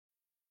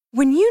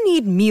When you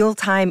need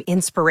mealtime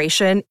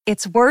inspiration,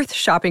 it's worth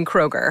shopping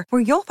Kroger,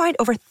 where you'll find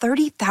over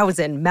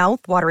 30,000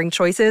 mouth-watering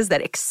choices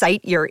that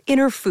excite your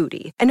inner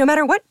foodie. And no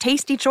matter what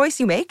tasty choice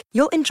you make,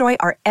 you'll enjoy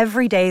our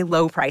everyday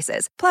low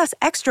prices, plus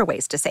extra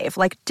ways to save,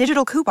 like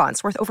digital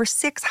coupons worth over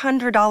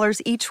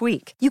 $600 each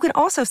week. You can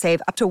also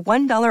save up to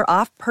 $1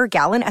 off per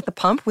gallon at the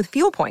pump with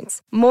fuel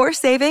points. More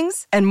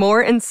savings and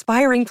more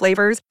inspiring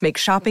flavors make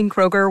shopping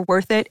Kroger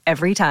worth it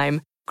every time.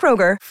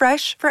 Kroger,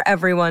 fresh for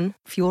everyone.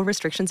 Fuel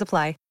restrictions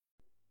apply.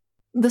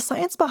 The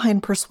science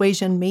behind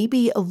persuasion may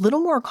be a little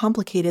more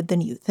complicated than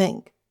you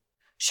think.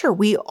 Sure,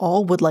 we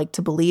all would like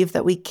to believe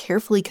that we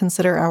carefully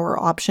consider our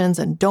options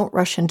and don't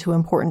rush into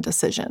important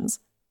decisions.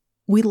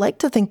 We like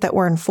to think that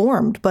we're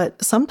informed,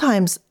 but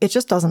sometimes it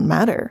just doesn't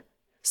matter.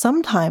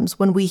 Sometimes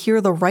when we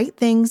hear the right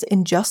things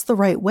in just the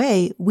right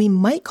way, we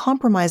might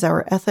compromise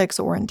our ethics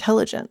or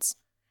intelligence.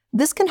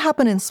 This can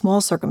happen in small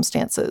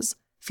circumstances,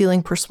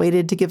 feeling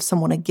persuaded to give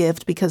someone a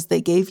gift because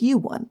they gave you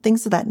one,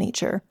 things of that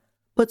nature.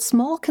 But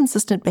small,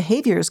 consistent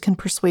behaviors can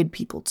persuade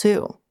people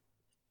too.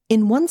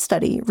 In one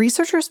study,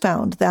 researchers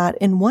found that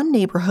in one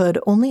neighborhood,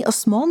 only a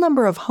small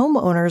number of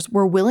homeowners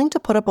were willing to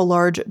put up a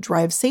large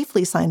 "Drive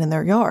Safely" sign in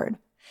their yard.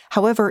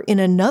 However, in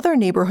another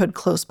neighborhood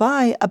close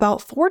by,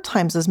 about 4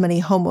 times as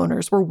many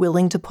homeowners were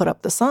willing to put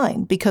up the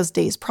sign because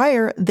days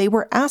prior, they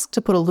were asked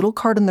to put a little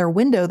card in their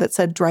window that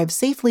said "Drive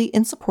Safely"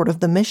 in support of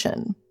the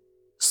mission.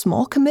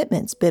 Small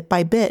commitments, bit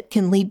by bit,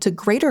 can lead to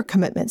greater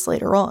commitments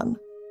later on.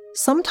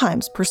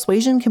 Sometimes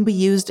persuasion can be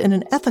used in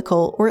an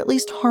ethical or at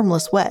least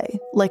harmless way,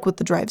 like with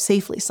the "Drive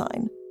Safely"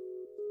 sign.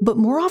 But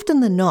more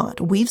often than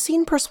not, we've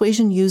seen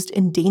persuasion used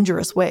in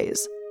dangerous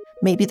ways.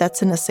 Maybe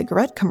that's in a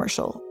cigarette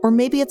commercial, or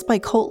maybe it's by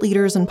cult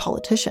leaders and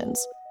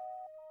politicians.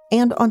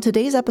 And on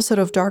today's episode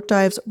of Dark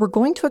Dives, we're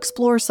going to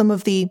explore some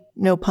of the,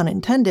 no pun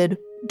intended,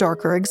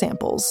 darker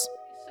examples.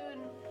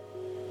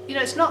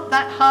 It's not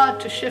that hard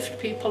to shift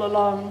people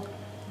along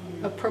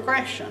a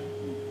progression.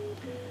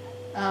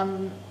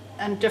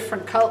 And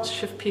different cults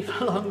shift people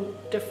along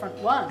different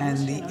ones.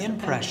 And the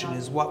impression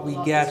is what we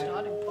get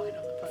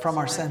from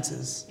our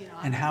senses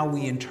and how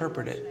we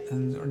interpret it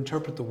and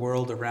interpret the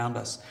world around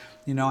us.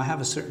 I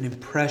have a certain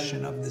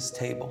impression of this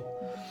table.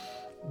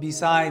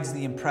 Besides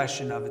the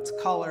impression of its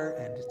color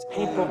and its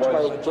people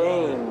play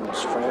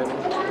games, friend.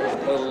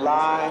 They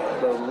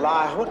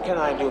lie. What can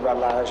I do about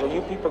lies? Are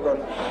you people going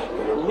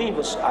to leave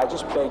us? I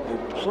just beg you,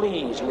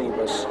 please leave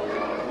us.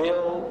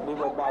 Bill, we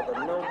won't bother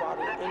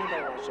nobody.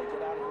 Anybody wants to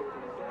get out of here.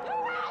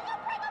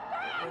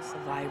 It's a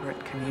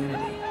vibrant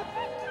community.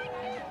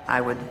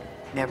 I would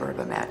never have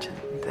imagined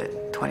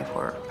that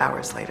 24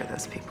 hours later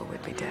those people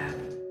would be dead.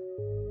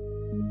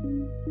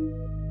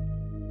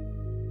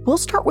 We'll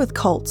start with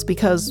cults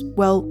because,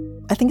 well,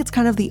 I think it's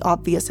kind of the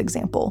obvious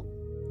example.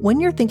 When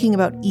you're thinking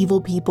about evil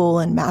people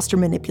and master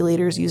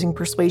manipulators using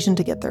persuasion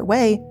to get their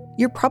way,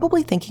 you're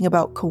probably thinking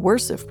about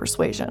coercive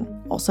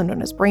persuasion, also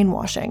known as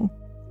brainwashing.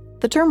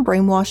 The term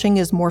brainwashing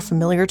is more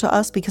familiar to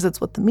us because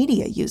it's what the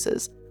media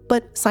uses,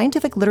 but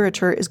scientific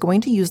literature is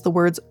going to use the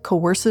words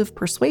coercive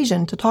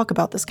persuasion to talk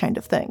about this kind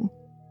of thing.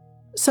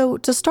 So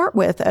to start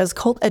with, as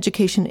Cult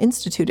Education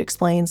Institute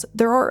explains,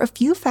 there are a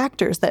few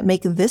factors that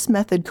make this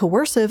method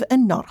coercive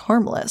and not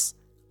harmless.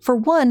 For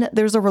one,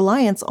 there's a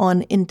reliance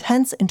on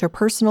intense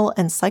interpersonal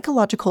and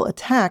psychological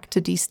attack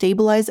to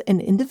destabilize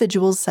an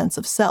individual's sense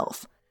of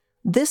self.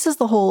 This is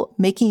the whole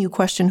making you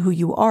question who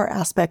you are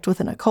aspect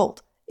within a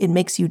cult. It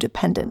makes you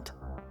dependent.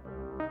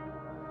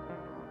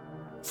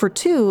 For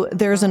two,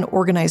 there's an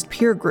organized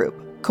peer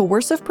group.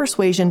 Coercive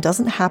persuasion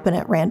doesn't happen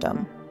at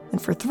random.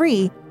 And for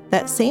three,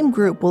 that same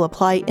group will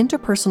apply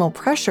interpersonal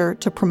pressure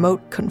to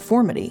promote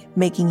conformity,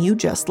 making you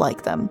just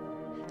like them.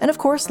 And of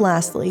course,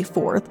 lastly,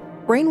 fourth,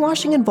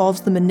 brainwashing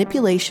involves the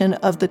manipulation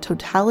of the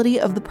totality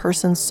of the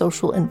person's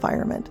social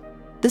environment.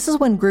 This is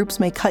when groups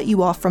may cut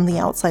you off from the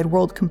outside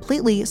world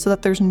completely so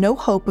that there's no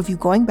hope of you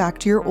going back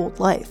to your old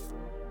life.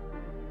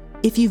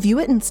 If you view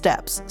it in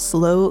steps,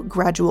 slow,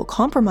 gradual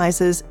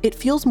compromises, it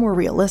feels more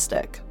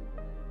realistic.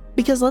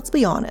 Because let's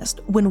be honest,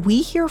 when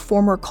we hear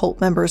former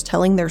cult members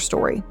telling their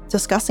story,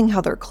 discussing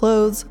how their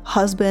clothes,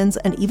 husbands,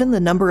 and even the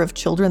number of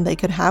children they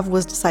could have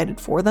was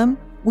decided for them,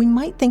 we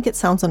might think it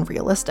sounds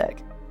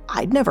unrealistic.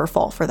 I'd never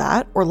fall for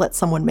that or let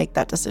someone make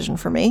that decision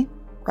for me,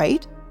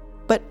 right?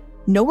 But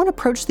no one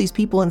approached these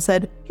people and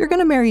said, "You're going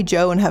to marry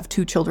Joe and have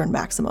 2 children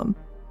maximum."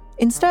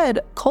 Instead,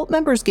 cult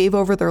members gave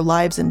over their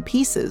lives in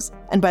pieces,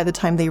 and by the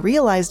time they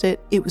realized it,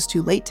 it was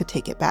too late to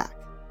take it back.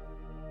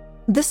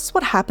 This is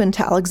what happened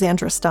to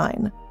Alexandra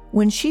Stein.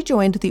 When she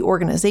joined the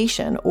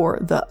organization, or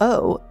the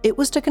O, it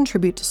was to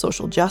contribute to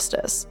social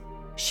justice.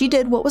 She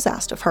did what was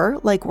asked of her,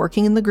 like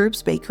working in the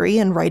group's bakery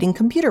and writing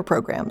computer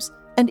programs,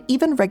 and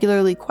even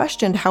regularly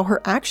questioned how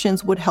her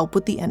actions would help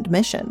with the end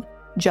mission,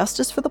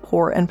 justice for the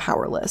poor and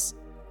powerless.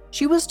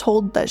 She was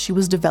told that she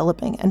was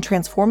developing and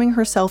transforming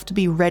herself to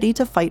be ready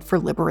to fight for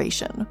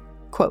liberation.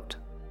 Quote,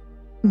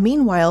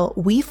 Meanwhile,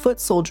 we foot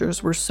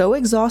soldiers were so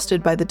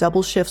exhausted by the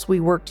double shifts we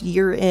worked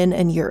year in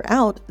and year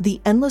out, the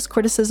endless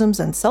criticisms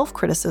and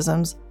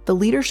self-criticisms, the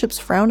leadership's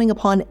frowning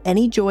upon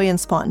any joy and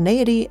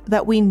spontaneity,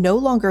 that we no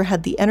longer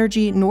had the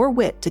energy nor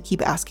wit to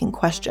keep asking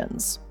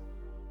questions.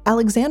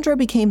 Alexandra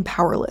became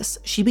powerless.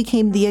 She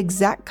became the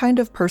exact kind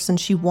of person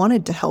she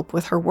wanted to help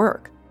with her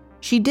work.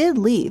 She did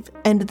leave,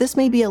 and this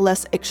may be a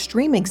less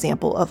extreme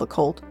example of a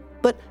cult,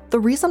 but the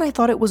reason I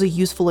thought it was a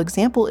useful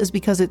example is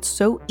because it's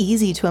so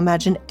easy to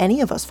imagine any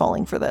of us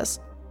falling for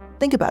this.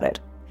 Think about it.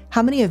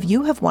 How many of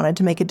you have wanted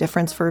to make a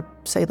difference for,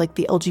 say, like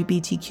the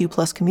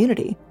LGBTQ+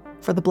 community,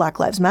 for the Black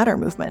Lives Matter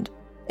movement,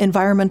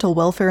 environmental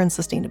welfare and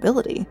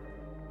sustainability?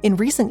 In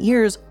recent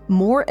years,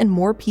 more and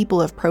more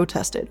people have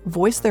protested,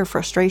 voiced their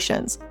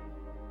frustrations.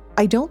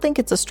 I don't think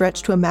it's a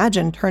stretch to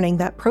imagine turning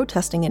that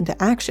protesting into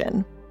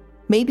action.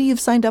 Maybe you've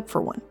signed up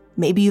for one.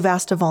 Maybe you've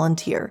asked to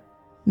volunteer.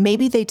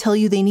 Maybe they tell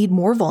you they need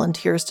more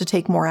volunteers to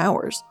take more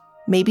hours.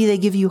 Maybe they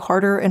give you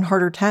harder and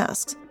harder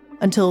tasks,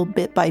 until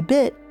bit by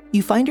bit,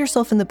 you find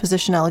yourself in the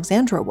position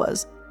Alexandra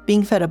was,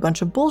 being fed a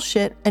bunch of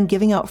bullshit and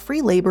giving out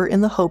free labor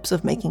in the hopes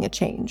of making a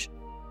change.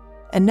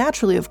 And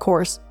naturally, of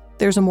course,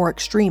 there's a more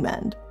extreme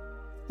end.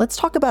 Let's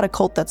talk about a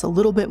cult that's a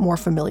little bit more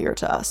familiar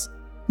to us,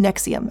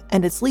 NXIVM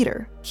and its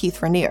leader,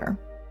 Keith Raniere.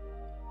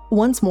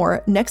 Once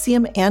more,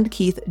 NXIVM and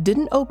Keith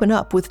didn't open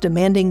up with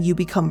demanding you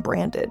become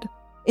branded.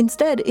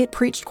 Instead, it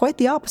preached quite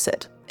the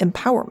opposite,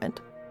 empowerment.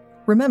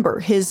 Remember,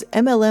 his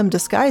MLM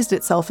disguised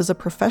itself as a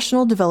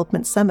professional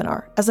development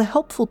seminar, as a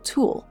helpful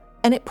tool,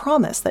 and it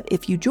promised that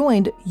if you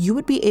joined, you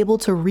would be able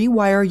to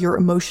rewire your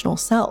emotional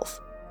self.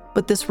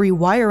 But this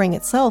rewiring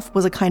itself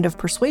was a kind of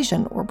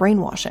persuasion or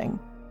brainwashing.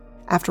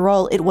 After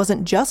all, it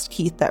wasn't just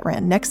Keith that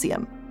ran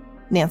NXIVM.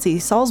 Nancy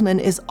Salzman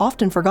is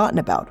often forgotten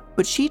about,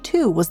 but she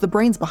too was the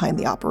brains behind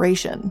the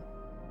operation.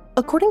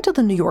 According to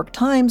the New York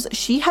Times,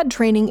 she had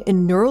training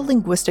in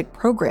neuro-linguistic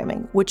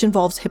programming, which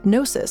involves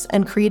hypnosis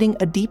and creating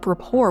a deep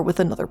rapport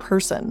with another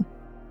person.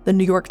 The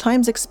New York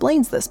Times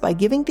explains this by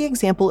giving the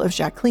example of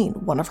Jacqueline,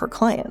 one of her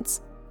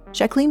clients.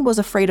 Jacqueline was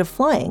afraid of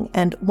flying,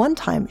 and one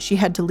time she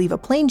had to leave a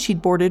plane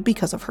she'd boarded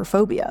because of her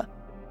phobia.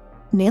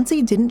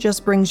 Nancy didn't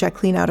just bring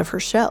Jacqueline out of her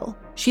shell.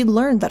 She'd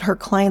learned that her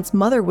client's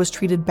mother was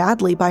treated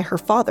badly by her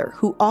father,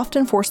 who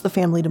often forced the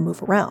family to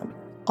move around,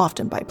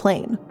 often by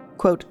plane.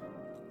 Quote,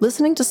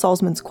 listening to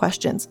Salzman's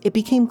questions, it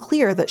became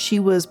clear that she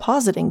was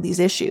positing these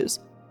issues.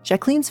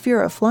 Jacqueline's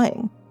fear of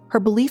flying, her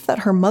belief that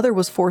her mother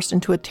was forced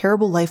into a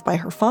terrible life by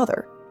her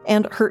father,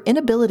 and her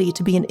inability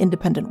to be an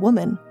independent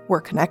woman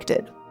were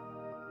connected.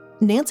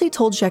 Nancy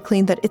told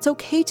Jacqueline that it's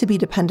okay to be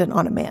dependent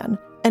on a man,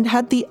 and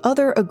had the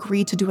other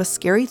agree to do a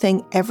scary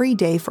thing every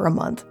day for a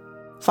month.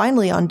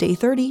 Finally, on day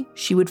 30,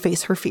 she would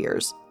face her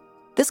fears.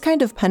 This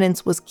kind of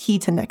penance was key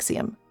to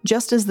NXIVM,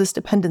 just as this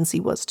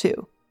dependency was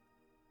too.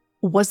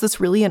 Was this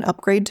really an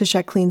upgrade to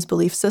Jacqueline's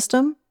belief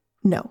system?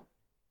 No.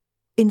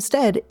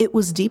 Instead, it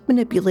was deep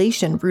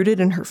manipulation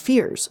rooted in her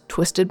fears,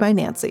 twisted by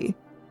Nancy.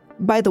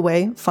 By the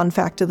way, fun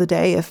fact of the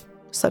day, if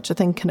such a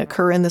thing can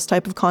occur in this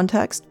type of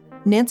context,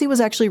 Nancy was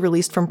actually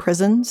released from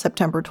prison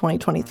September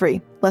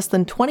 2023, less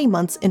than 20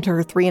 months into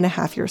her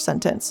 3.5-year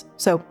sentence.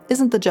 So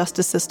isn't the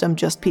justice system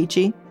just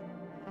peachy?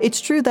 It's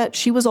true that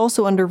she was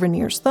also under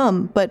Raniere's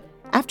thumb, but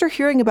after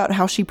hearing about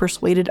how she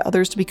persuaded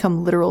others to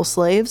become literal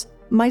slaves,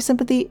 my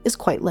sympathy is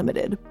quite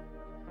limited.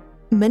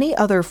 Many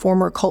other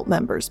former cult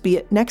members, be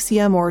it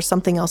NXIVM or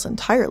something else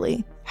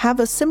entirely, have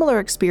a similar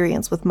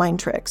experience with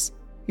mind tricks.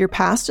 Your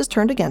past is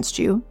turned against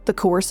you, the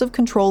coercive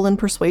control and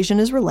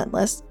persuasion is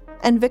relentless,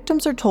 and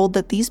victims are told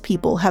that these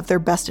people have their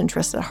best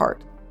interests at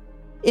heart.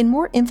 In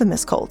more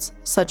infamous cults,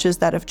 such as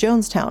that of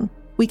Jonestown,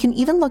 we can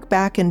even look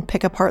back and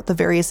pick apart the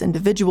various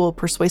individual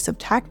persuasive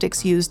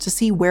tactics used to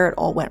see where it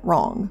all went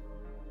wrong.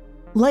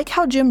 Like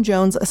how Jim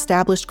Jones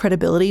established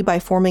credibility by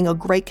forming a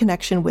great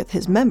connection with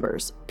his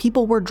members,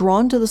 people were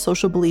drawn to the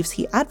social beliefs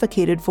he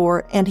advocated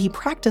for, and he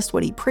practiced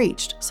what he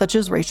preached, such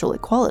as racial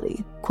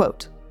equality.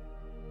 Quote,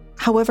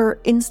 however,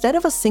 instead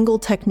of a single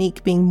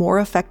technique being more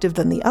effective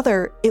than the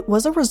other, it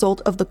was a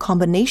result of the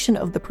combination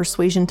of the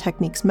persuasion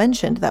techniques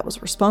mentioned that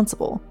was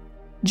responsible.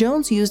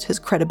 Jones used his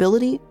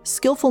credibility,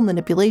 skillful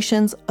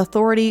manipulations,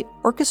 authority,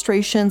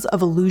 orchestrations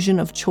of illusion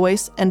of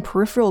choice, and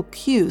peripheral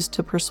cues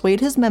to persuade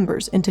his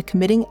members into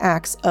committing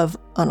acts of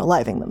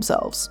unaliving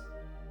themselves.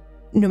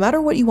 No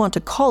matter what you want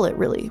to call it,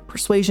 really,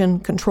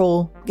 persuasion,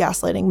 control,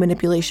 gaslighting,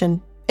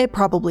 manipulation, it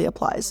probably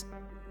applies.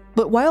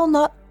 But while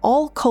not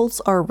all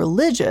cults are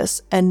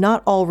religious, and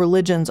not all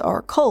religions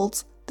are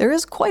cults, there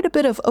is quite a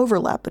bit of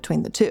overlap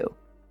between the two.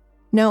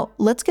 Now,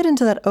 let's get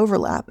into that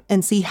overlap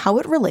and see how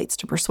it relates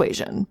to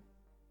persuasion.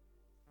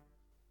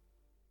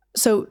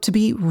 So, to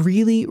be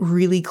really,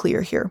 really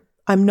clear here,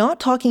 I'm not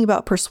talking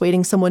about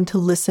persuading someone to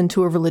listen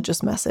to a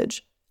religious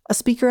message. A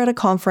speaker at a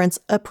conference,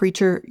 a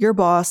preacher, your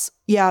boss,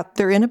 yeah,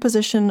 they're in a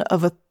position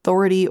of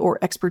authority or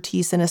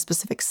expertise in a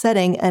specific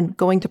setting and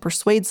going to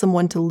persuade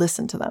someone to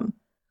listen to them.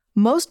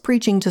 Most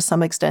preaching to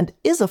some extent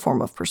is a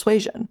form of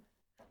persuasion.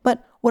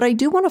 But what I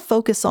do want to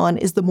focus on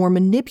is the more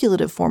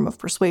manipulative form of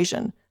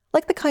persuasion,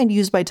 like the kind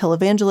used by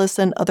televangelists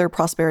and other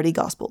prosperity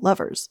gospel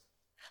lovers.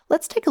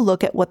 Let's take a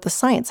look at what the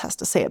science has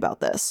to say about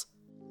this.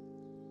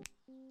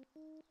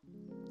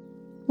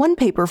 One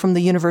paper from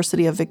the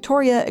University of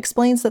Victoria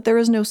explains that there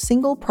is no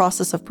single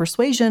process of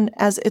persuasion,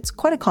 as it's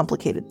quite a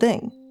complicated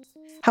thing.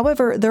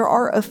 However, there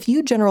are a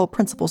few general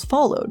principles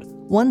followed,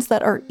 ones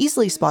that are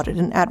easily spotted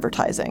in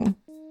advertising.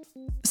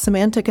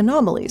 Semantic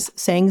anomalies,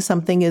 saying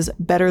something is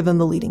better than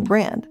the leading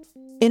brand.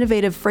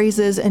 Innovative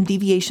phrases and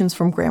deviations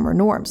from grammar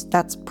norms,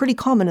 that's pretty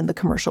common in the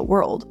commercial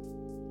world.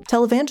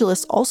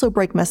 Televangelists also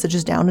break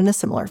messages down in a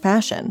similar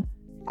fashion.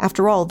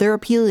 After all, they're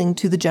appealing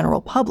to the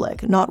general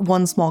public, not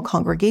one small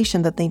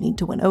congregation that they need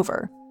to win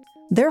over.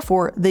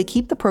 Therefore, they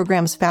keep the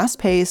programs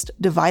fast-paced,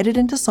 divided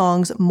into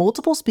songs,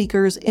 multiple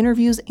speakers,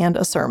 interviews, and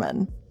a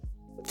sermon.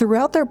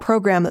 Throughout their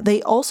program,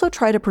 they also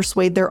try to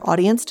persuade their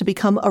audience to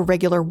become a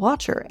regular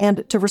watcher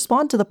and to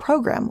respond to the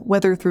program,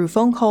 whether through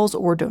phone calls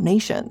or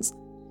donations.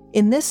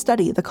 In this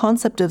study, the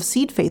concept of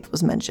seed faith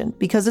was mentioned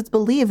because it's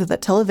believed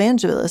that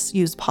televangelists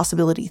use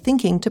possibility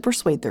thinking to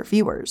persuade their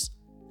viewers.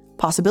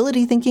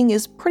 Possibility thinking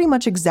is pretty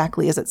much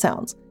exactly as it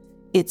sounds.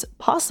 It's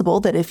possible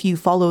that if you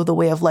follow the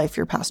way of life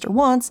your pastor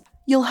wants,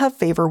 you'll have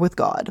favor with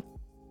God.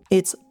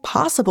 It's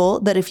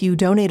possible that if you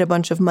donate a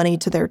bunch of money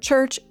to their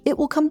church, it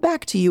will come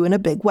back to you in a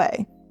big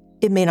way.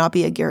 It may not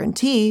be a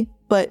guarantee,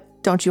 but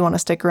don't you want to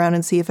stick around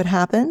and see if it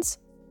happens?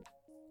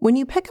 When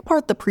you pick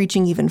apart the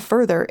preaching even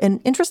further,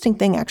 an interesting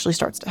thing actually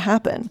starts to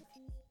happen.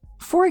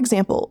 For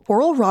example,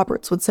 Oral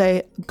Roberts would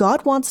say,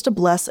 God wants to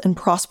bless and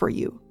prosper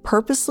you,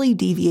 purposely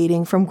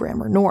deviating from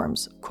grammar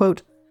norms.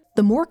 Quote,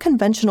 the more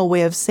conventional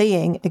way of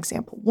saying,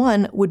 example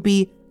 1, would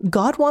be,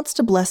 God wants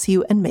to bless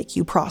you and make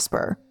you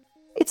prosper.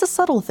 It's a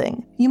subtle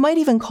thing. You might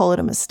even call it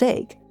a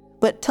mistake.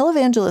 But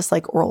televangelists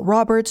like Oral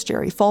Roberts,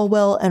 Jerry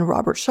Falwell, and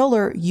Robert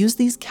Schuller use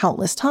these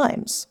countless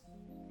times.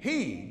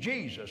 He,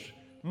 Jesus,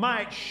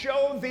 might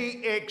show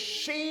the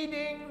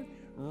exceeding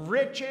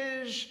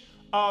riches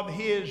of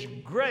his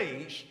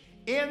grace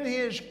in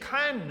his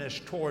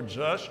kindness towards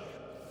us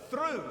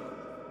through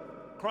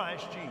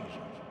Christ Jesus.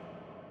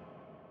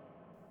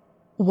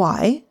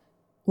 Why?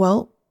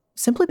 Well,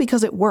 simply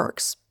because it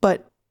works,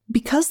 but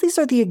because these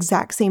are the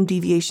exact same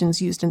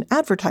deviations used in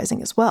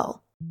advertising as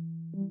well.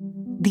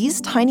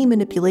 These tiny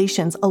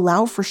manipulations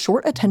allow for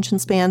short attention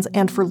spans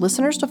and for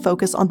listeners to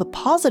focus on the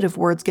positive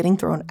words getting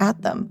thrown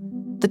at them.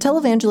 The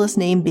televangelist's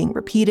name being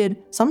repeated,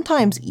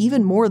 sometimes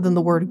even more than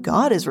the word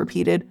God is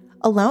repeated,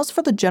 allows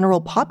for the general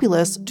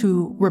populace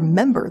to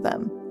remember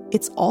them.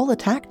 It's all a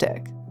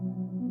tactic.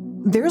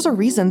 There's a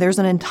reason there's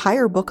an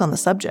entire book on the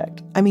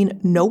subject. I mean,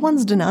 no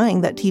one's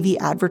denying that TV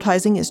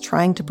advertising is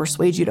trying to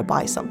persuade you to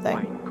buy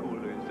something.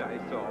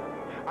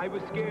 I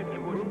was scared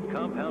you wouldn't.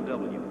 Compound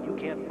W. You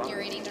can't buy.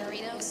 You're eating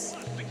Doritos?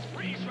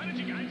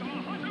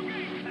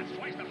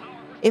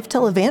 If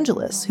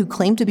televangelists who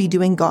claim to be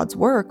doing God's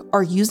work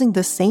are using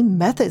the same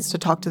methods to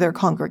talk to their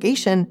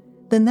congregation,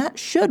 then that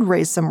should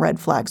raise some red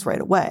flags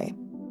right away.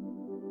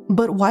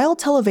 But while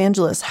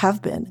televangelists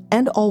have been,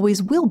 and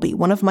always will be,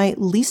 one of my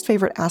least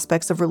favorite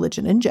aspects of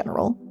religion in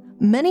general,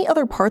 many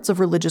other parts of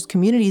religious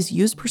communities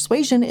use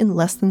persuasion in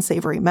less than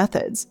savory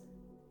methods.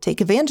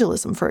 Take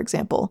evangelism, for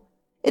example.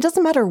 It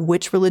doesn't matter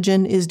which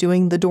religion is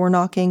doing the door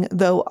knocking,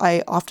 though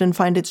I often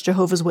find it's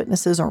Jehovah's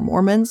Witnesses or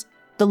Mormons.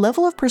 The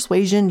level of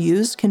persuasion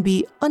used can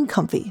be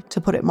uncomfy,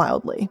 to put it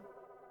mildly.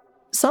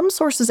 Some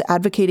sources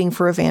advocating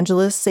for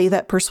evangelists say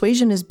that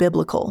persuasion is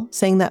biblical,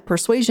 saying that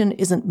persuasion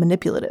isn't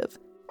manipulative.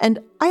 And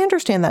I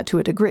understand that to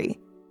a degree.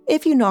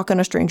 If you knock on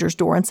a stranger's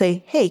door and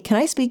say, hey, can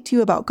I speak to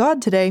you about God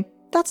today?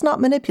 That's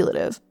not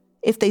manipulative.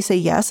 If they say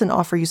yes and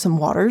offer you some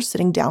water,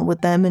 sitting down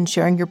with them and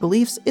sharing your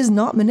beliefs is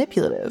not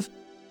manipulative.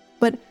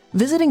 But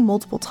visiting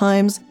multiple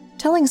times,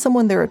 telling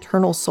someone their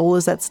eternal soul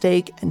is at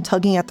stake, and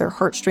tugging at their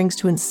heartstrings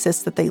to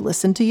insist that they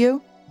listen to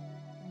you,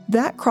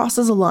 that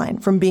crosses a line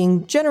from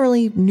being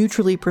generally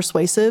neutrally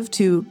persuasive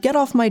to get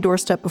off my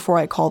doorstep before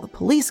I call the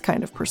police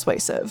kind of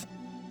persuasive.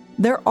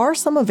 There are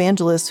some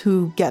evangelists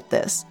who get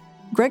this.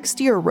 Greg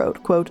Stier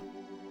wrote, quote,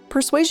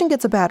 persuasion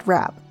gets a bad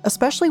rap,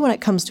 especially when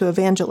it comes to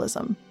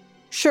evangelism.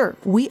 Sure,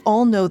 we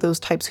all know those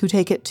types who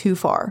take it too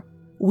far.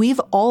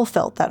 We've all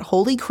felt that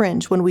holy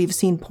cringe when we've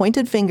seen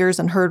pointed fingers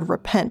and heard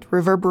repent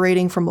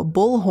reverberating from a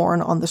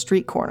bullhorn on the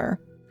street corner.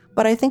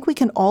 But I think we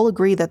can all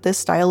agree that this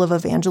style of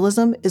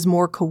evangelism is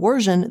more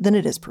coercion than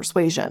it is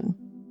persuasion.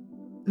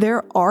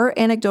 There are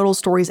anecdotal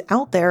stories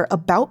out there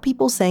about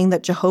people saying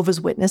that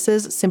Jehovah's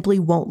Witnesses simply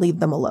won't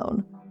leave them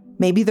alone.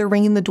 Maybe they're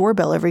ringing the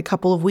doorbell every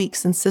couple of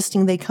weeks,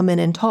 insisting they come in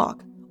and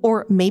talk.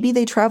 Or maybe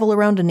they travel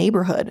around a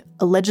neighborhood,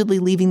 allegedly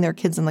leaving their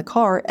kids in the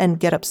car and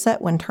get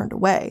upset when turned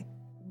away.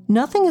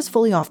 Nothing is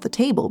fully off the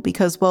table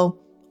because, well,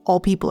 all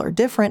people are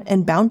different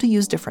and bound to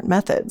use different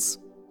methods.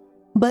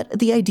 But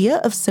the idea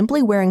of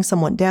simply wearing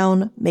someone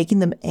down, making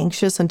them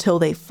anxious until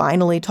they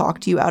finally talk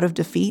to you out of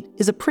defeat,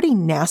 is a pretty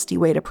nasty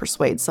way to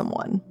persuade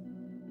someone.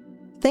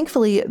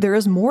 Thankfully, there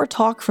is more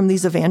talk from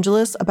these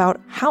evangelists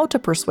about how to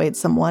persuade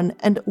someone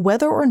and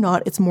whether or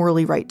not it's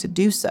morally right to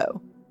do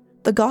so.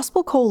 The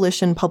Gospel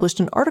Coalition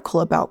published an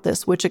article about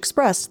this which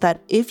expressed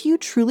that if you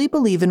truly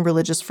believe in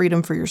religious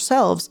freedom for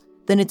yourselves,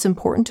 then it's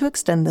important to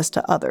extend this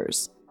to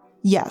others.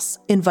 Yes,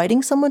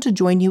 inviting someone to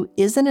join you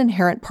is an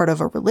inherent part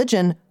of a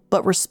religion,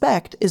 but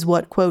respect is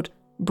what, quote,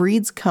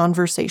 breeds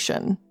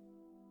conversation.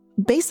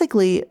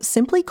 Basically,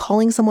 simply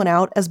calling someone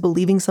out as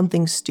believing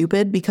something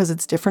stupid because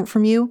it's different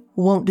from you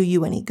won't do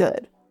you any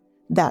good.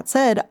 That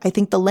said, I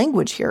think the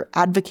language here,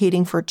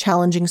 advocating for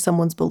challenging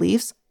someone's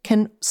beliefs,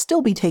 can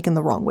still be taken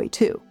the wrong way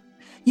too.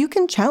 You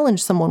can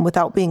challenge someone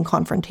without being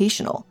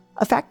confrontational,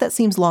 a fact that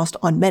seems lost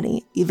on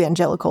many,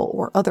 evangelical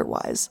or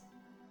otherwise.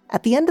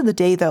 At the end of the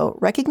day, though,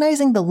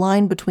 recognizing the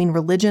line between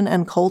religion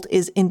and cult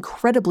is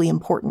incredibly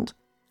important.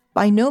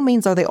 By no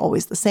means are they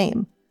always the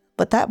same,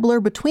 but that blur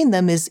between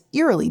them is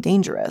eerily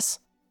dangerous.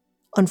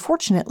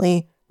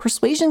 Unfortunately,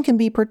 persuasion can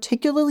be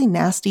particularly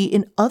nasty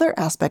in other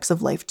aspects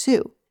of life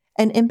too,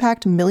 and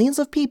impact millions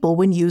of people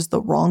when used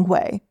the wrong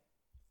way,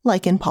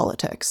 like in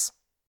politics.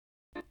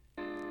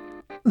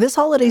 This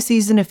holiday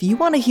season, if you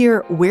want to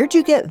hear where'd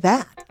you get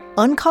that,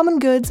 Uncommon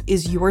Goods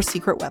is your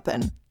secret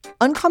weapon.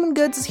 Uncommon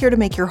Goods is here to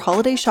make your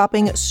holiday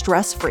shopping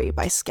stress-free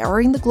by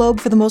scouring the globe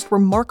for the most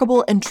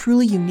remarkable and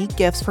truly unique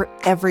gifts for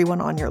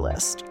everyone on your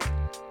list.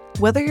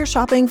 Whether you're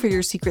shopping for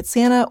your Secret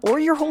Santa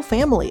or your whole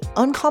family,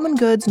 Uncommon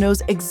Goods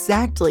knows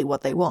exactly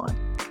what they want.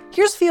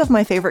 Here's a few of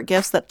my favorite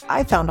gifts that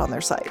I found on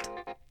their site.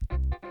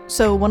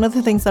 So one of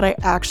the things that I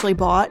actually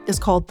bought is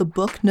called the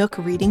Book Nook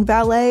Reading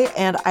Valet,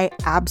 and I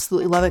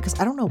absolutely love it because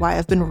I don't know why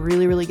I've been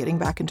really getting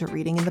back into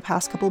reading in the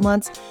past couple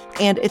months.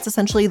 And it's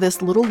essentially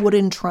this little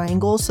wooden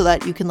triangle so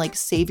that you can like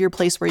save your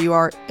place where you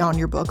are on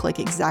your book, like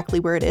exactly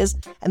where it is.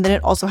 And then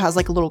it also has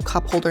like a little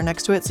cup holder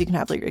next to it so you can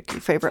have like your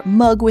favorite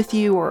mug with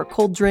you or a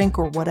cold drink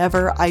or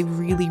whatever. I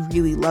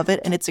really love it,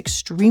 and it's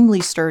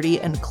extremely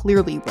sturdy and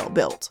clearly well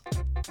built.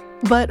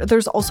 But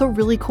there's also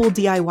really cool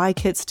DIY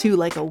kits too,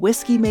 like a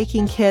whiskey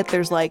making kit,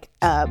 there's like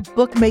a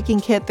book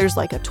making kit, there's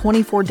like a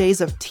 24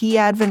 days of tea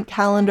advent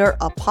calendar,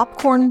 a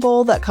popcorn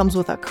bowl that comes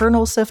with a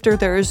kernel sifter.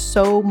 There is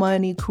so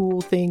many cool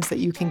things that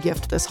you can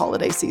gift this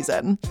holiday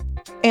season.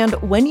 And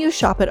when you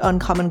shop at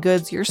Uncommon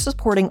Goods, you're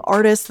supporting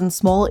artists and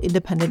small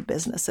independent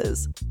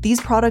businesses. These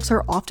products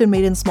are often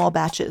made in small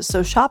batches,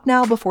 so shop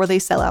now before they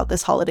sell out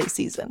this holiday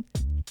season.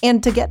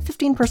 And to get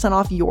 15%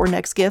 off your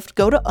next gift,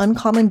 go to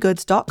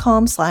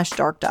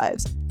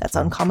uncommongoods.com/darkdives. That's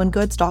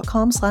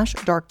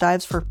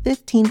uncommongoods.com/darkdives for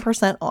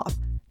 15% off.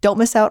 Don't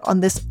miss out on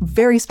this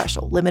very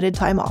special limited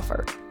time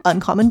offer.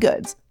 Uncommon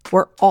Goods,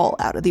 we're all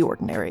out of the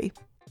ordinary.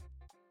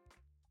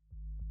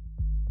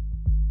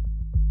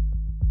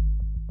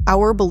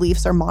 Our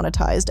beliefs are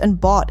monetized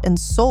and bought and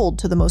sold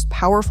to the most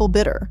powerful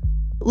bidder.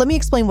 Let me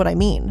explain what I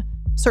mean.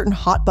 Certain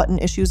hot-button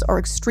issues are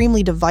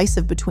extremely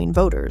divisive between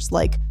voters,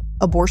 like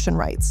abortion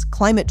rights,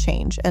 climate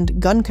change,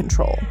 and gun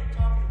control.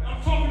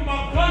 I'm talking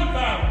about gun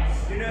violence.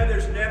 You know,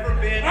 there's never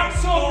been a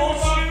school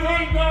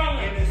shooting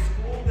in a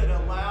school that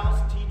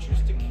allows teachers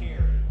to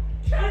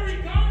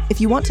carry guns.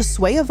 If you want to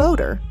sway a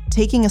voter,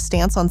 taking a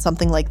stance on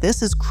something like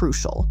this is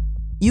crucial.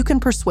 You can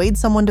persuade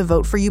someone to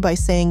vote for you by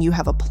saying you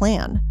have a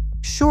plan.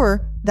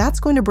 Sure, that's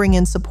going to bring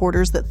in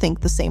supporters that think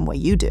the same way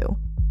you do.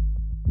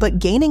 But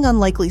gaining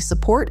unlikely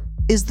support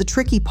is the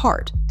tricky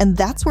part, and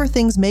that's where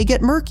things may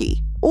get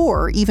murky,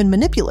 or even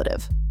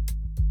manipulative.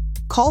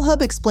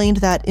 CallHub explained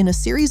that in a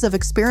series of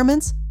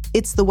experiments,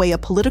 it's the way a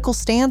political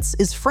stance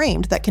is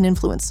framed that can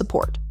influence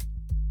support.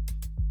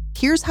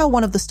 Here's how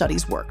one of the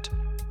studies worked.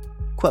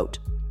 Quote,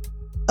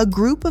 a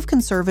group of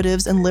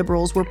conservatives and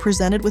liberals were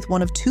presented with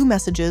one of two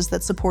messages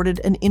that supported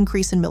an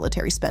increase in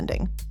military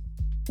spending.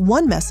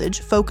 One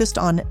message focused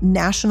on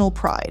national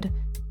pride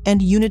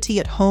and unity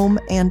at home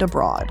and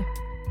abroad.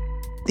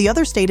 The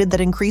other stated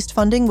that increased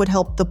funding would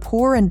help the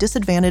poor and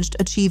disadvantaged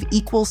achieve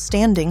equal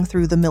standing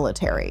through the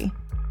military.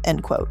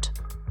 End quote.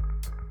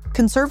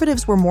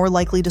 Conservatives were more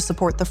likely to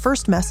support the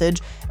first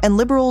message, and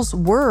liberals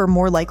were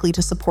more likely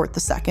to support the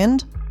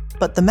second,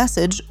 but the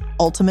message,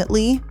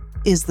 ultimately,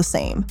 is the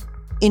same: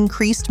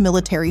 increased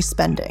military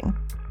spending.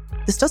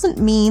 This doesn't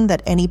mean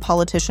that any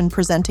politician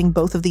presenting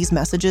both of these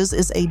messages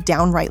is a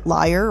downright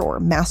liar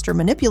or master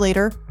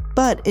manipulator,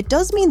 but it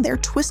does mean they're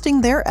twisting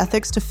their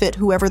ethics to fit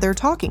whoever they're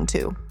talking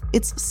to.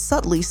 It's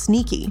subtly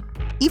sneaky.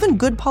 Even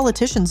good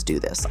politicians do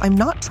this. I'm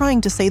not trying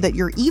to say that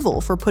you're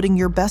evil for putting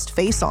your best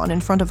face on in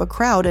front of a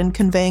crowd and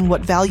conveying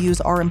what values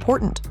are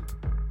important.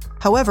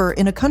 However,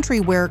 in a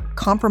country where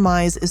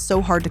compromise is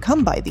so hard to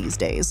come by these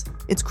days,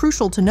 it's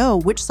crucial to know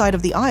which side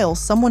of the aisle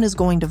someone is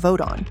going to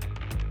vote on.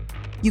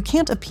 You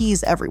can't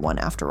appease everyone,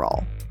 after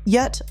all.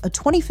 Yet, a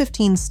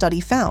 2015 study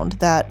found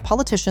that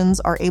politicians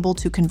are able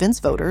to convince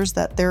voters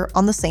that they're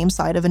on the same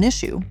side of an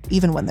issue,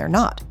 even when they're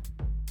not.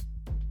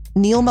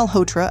 Neil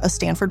Malhotra, a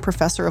Stanford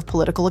professor of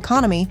political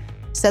economy,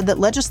 said that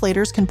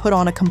legislators can put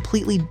on a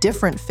completely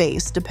different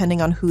face depending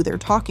on who they're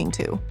talking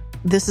to.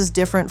 This is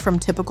different from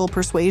typical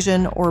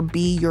persuasion or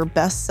be your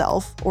best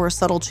self or a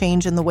subtle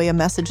change in the way a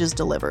message is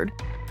delivered.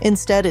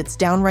 Instead, it's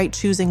downright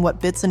choosing what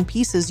bits and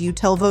pieces you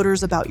tell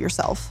voters about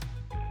yourself.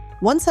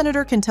 One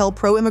senator can tell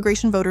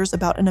pro-immigration voters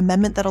about an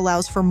amendment that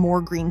allows for more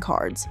green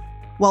cards.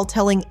 while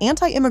telling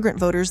anti-immigrant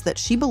voters that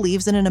she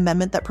believes in an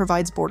amendment that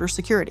provides border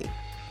security.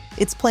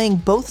 It's playing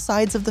both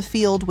sides of the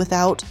field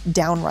without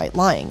downright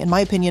lying. In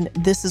my opinion,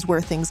 this is where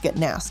things get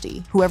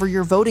nasty. Whoever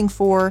you're voting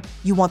for,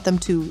 you want them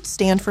to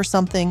stand for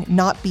something,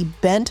 not be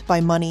bent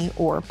by money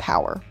or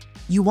power.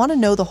 You want to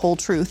know the whole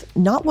truth,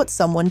 not what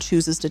someone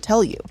chooses to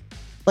tell you.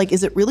 Like,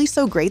 is it really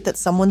so great that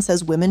someone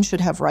says women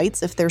should have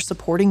rights if they're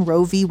supporting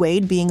Roe v.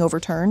 Wade being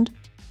overturned?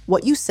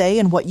 What you say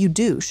and what you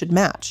do should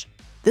match.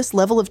 This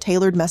level of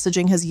tailored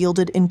messaging has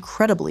yielded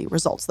incredibly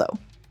results, though.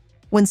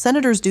 When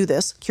senators do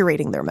this,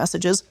 curating their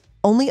messages,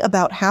 only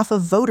about half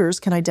of voters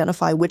can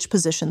identify which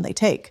position they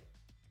take.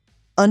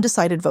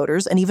 Undecided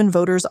voters, and even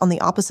voters on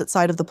the opposite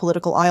side of the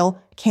political aisle,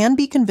 can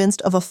be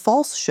convinced of a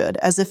false should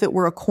as if it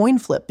were a coin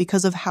flip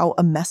because of how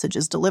a message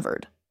is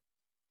delivered.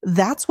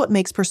 That's what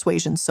makes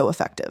persuasion so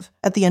effective.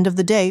 At the end of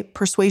the day,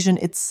 persuasion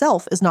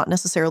itself is not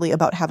necessarily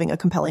about having a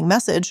compelling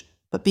message,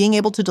 but being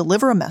able to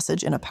deliver a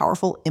message in a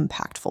powerful,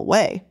 impactful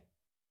way.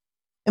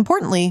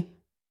 Importantly,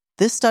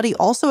 this study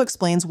also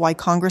explains why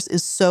Congress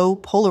is so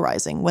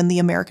polarizing when the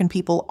American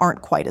people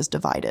aren't quite as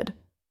divided.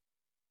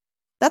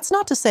 That's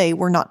not to say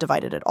we're not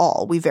divided at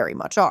all, we very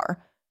much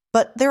are,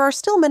 but there are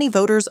still many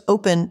voters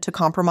open to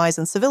compromise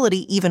and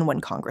civility even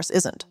when Congress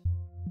isn't.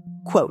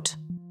 Quote,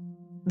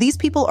 "These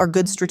people are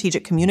good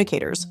strategic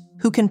communicators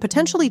who can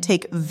potentially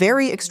take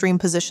very extreme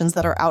positions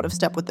that are out of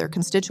step with their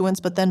constituents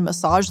but then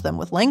massage them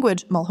with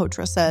language,"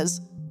 Malhotra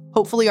says.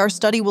 "Hopefully our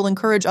study will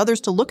encourage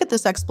others to look at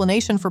this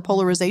explanation for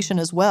polarization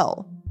as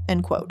well."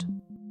 End quote.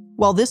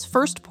 While this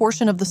first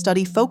portion of the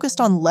study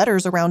focused on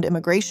letters around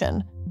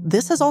immigration,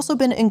 this has also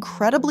been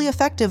incredibly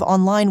effective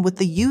online with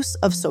the use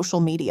of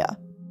social media.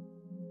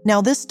 Now,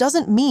 this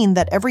doesn't mean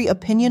that every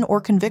opinion or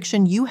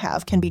conviction you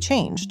have can be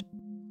changed.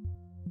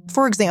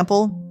 For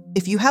example,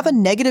 if you have a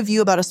negative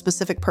view about a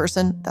specific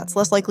person, that's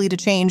less likely to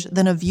change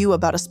than a view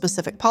about a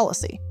specific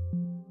policy.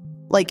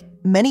 Like,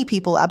 many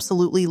people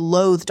absolutely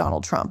loathe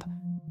Donald Trump.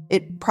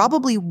 It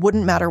probably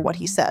wouldn't matter what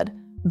he said.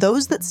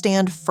 Those that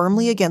stand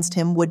firmly against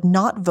him would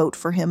not vote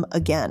for him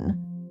again.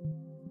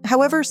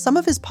 However, some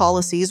of his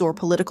policies or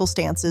political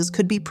stances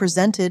could be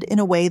presented in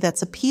a way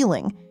that's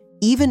appealing,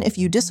 even if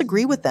you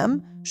disagree with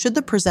them, should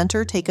the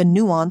presenter take a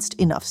nuanced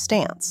enough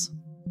stance.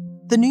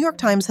 The New York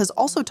Times has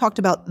also talked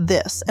about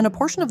this and a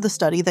portion of the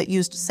study that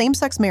used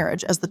same-sex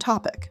marriage as the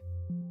topic.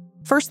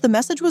 First, the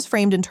message was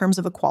framed in terms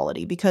of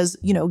equality because,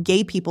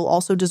 gay people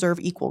also deserve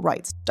equal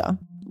rights. Duh.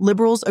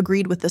 Liberals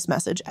agreed with this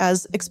message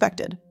as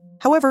expected.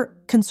 However,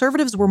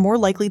 conservatives were more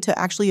likely to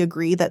actually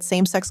agree that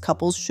same-sex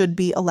couples should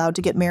be allowed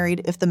to get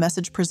married if the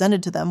message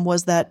presented to them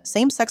was that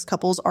same-sex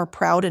couples are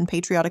proud and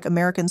patriotic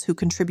Americans who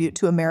contribute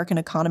to American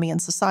economy and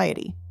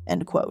society,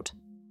 end quote.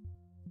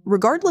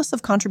 Regardless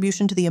of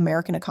contribution to the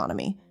American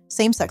economy,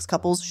 same-sex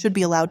couples should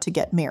be allowed to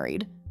get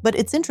married, but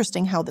it's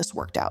interesting how this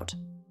worked out.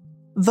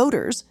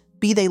 Voters,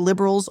 be they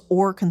liberals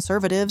or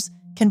conservatives,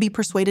 can be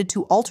persuaded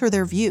to alter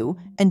their view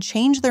and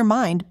change their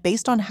mind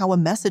based on how a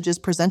message is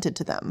presented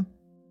to them.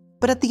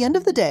 But at the end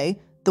of the day,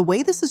 the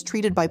way this is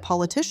treated by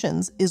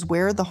politicians is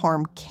where the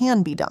harm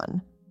can be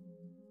done.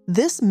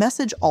 This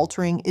message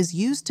altering is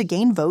used to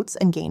gain votes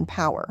and gain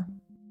power.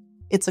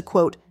 It's a,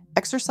 quote,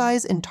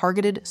 exercise in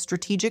targeted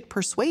strategic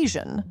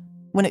persuasion,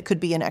 when it could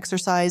be an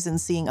exercise in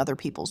seeing other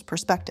people's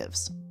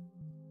perspectives.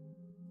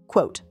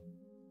 Quote,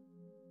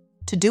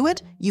 "To do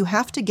it, you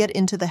have to get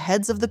into the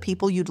heads of the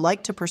people you'd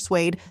like to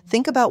persuade,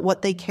 think about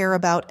what they care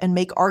about, and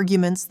make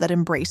arguments that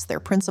embrace their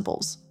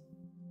principles.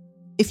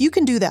 If you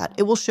can do that,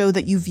 it will show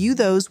that you view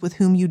those with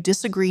whom you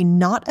disagree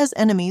not as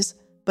enemies,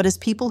 but as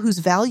people whose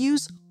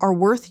values are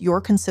worth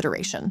your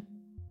consideration."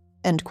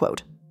 End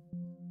quote.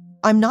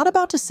 I'm not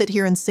about to sit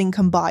here and sing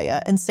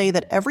Kumbaya and say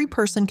that every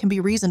person can be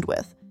reasoned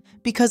with,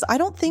 because I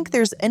don't think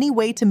there's any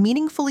way to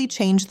meaningfully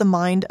change the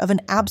mind of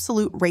an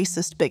absolute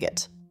racist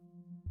bigot.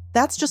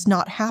 That's just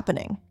not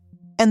happening,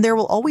 and there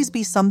will always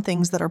be some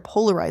things that are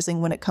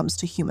polarizing when it comes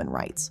to human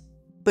rights.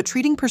 But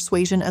treating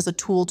persuasion as a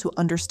tool to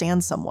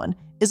understand someone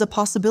is a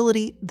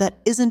possibility that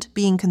isn't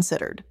being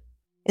considered.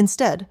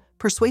 Instead,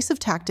 persuasive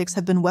tactics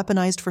have been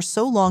weaponized for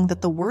so long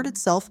that the word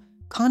itself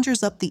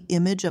conjures up the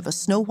image of a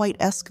Snow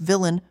White-esque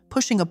villain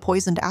pushing a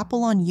poisoned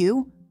apple on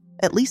you.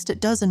 At least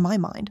it does in my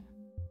mind.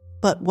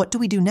 But what do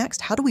we do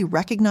next? How do we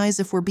recognize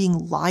if we're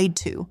being lied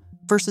to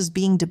versus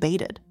being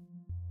debated?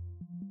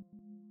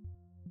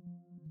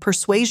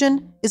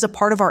 Persuasion is a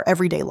part of our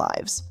everyday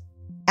lives.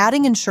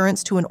 Adding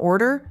insurance to an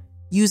order,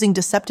 using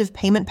deceptive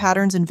payment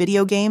patterns in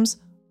video games,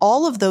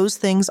 all of those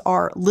things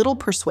are little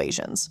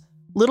persuasions,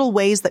 little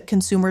ways that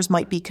consumers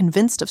might be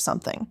convinced of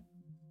something.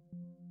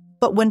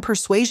 But when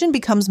persuasion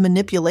becomes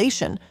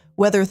manipulation,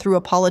 whether through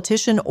a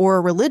politician or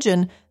a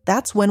religion,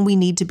 that's when we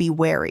need to be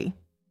wary.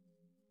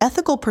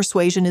 Ethical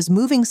persuasion is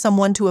moving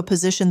someone to a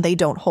position they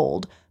don't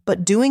hold,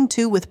 but doing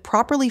so with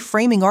properly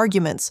framing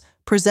arguments,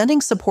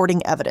 presenting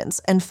supporting evidence,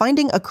 and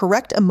finding a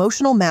correct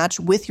emotional match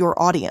with your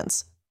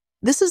audience.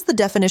 This is the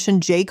definition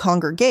Jay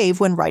Conger gave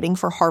when writing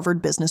for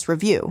Harvard Business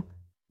Review.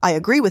 I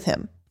agree with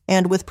him,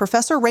 and with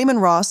Professor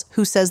Raymond Ross,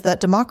 who says that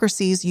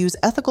democracies use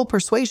ethical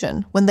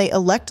persuasion when they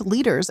elect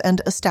leaders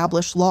and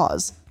establish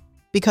laws,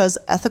 because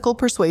ethical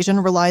persuasion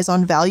relies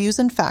on values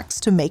and facts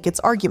to make its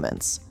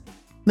arguments.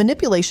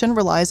 Manipulation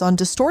relies on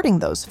distorting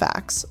those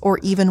facts, or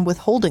even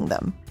withholding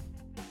them.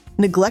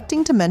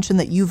 Neglecting to mention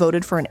that you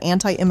voted for an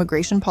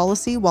anti-immigration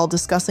policy while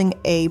discussing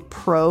a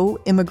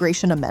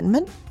pro-immigration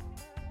amendment?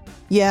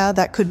 Yeah,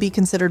 that could be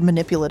considered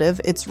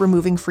manipulative. It's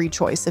removing free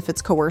choice if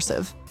it's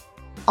coercive.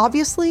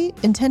 Obviously,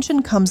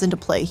 intention comes into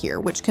play here,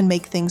 which can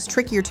make things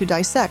trickier to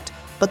dissect,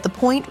 but the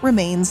point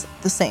remains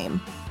the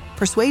same.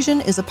 Persuasion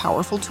is a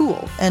powerful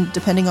tool, and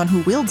depending on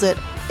who wields it,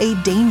 a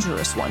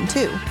dangerous one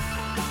too.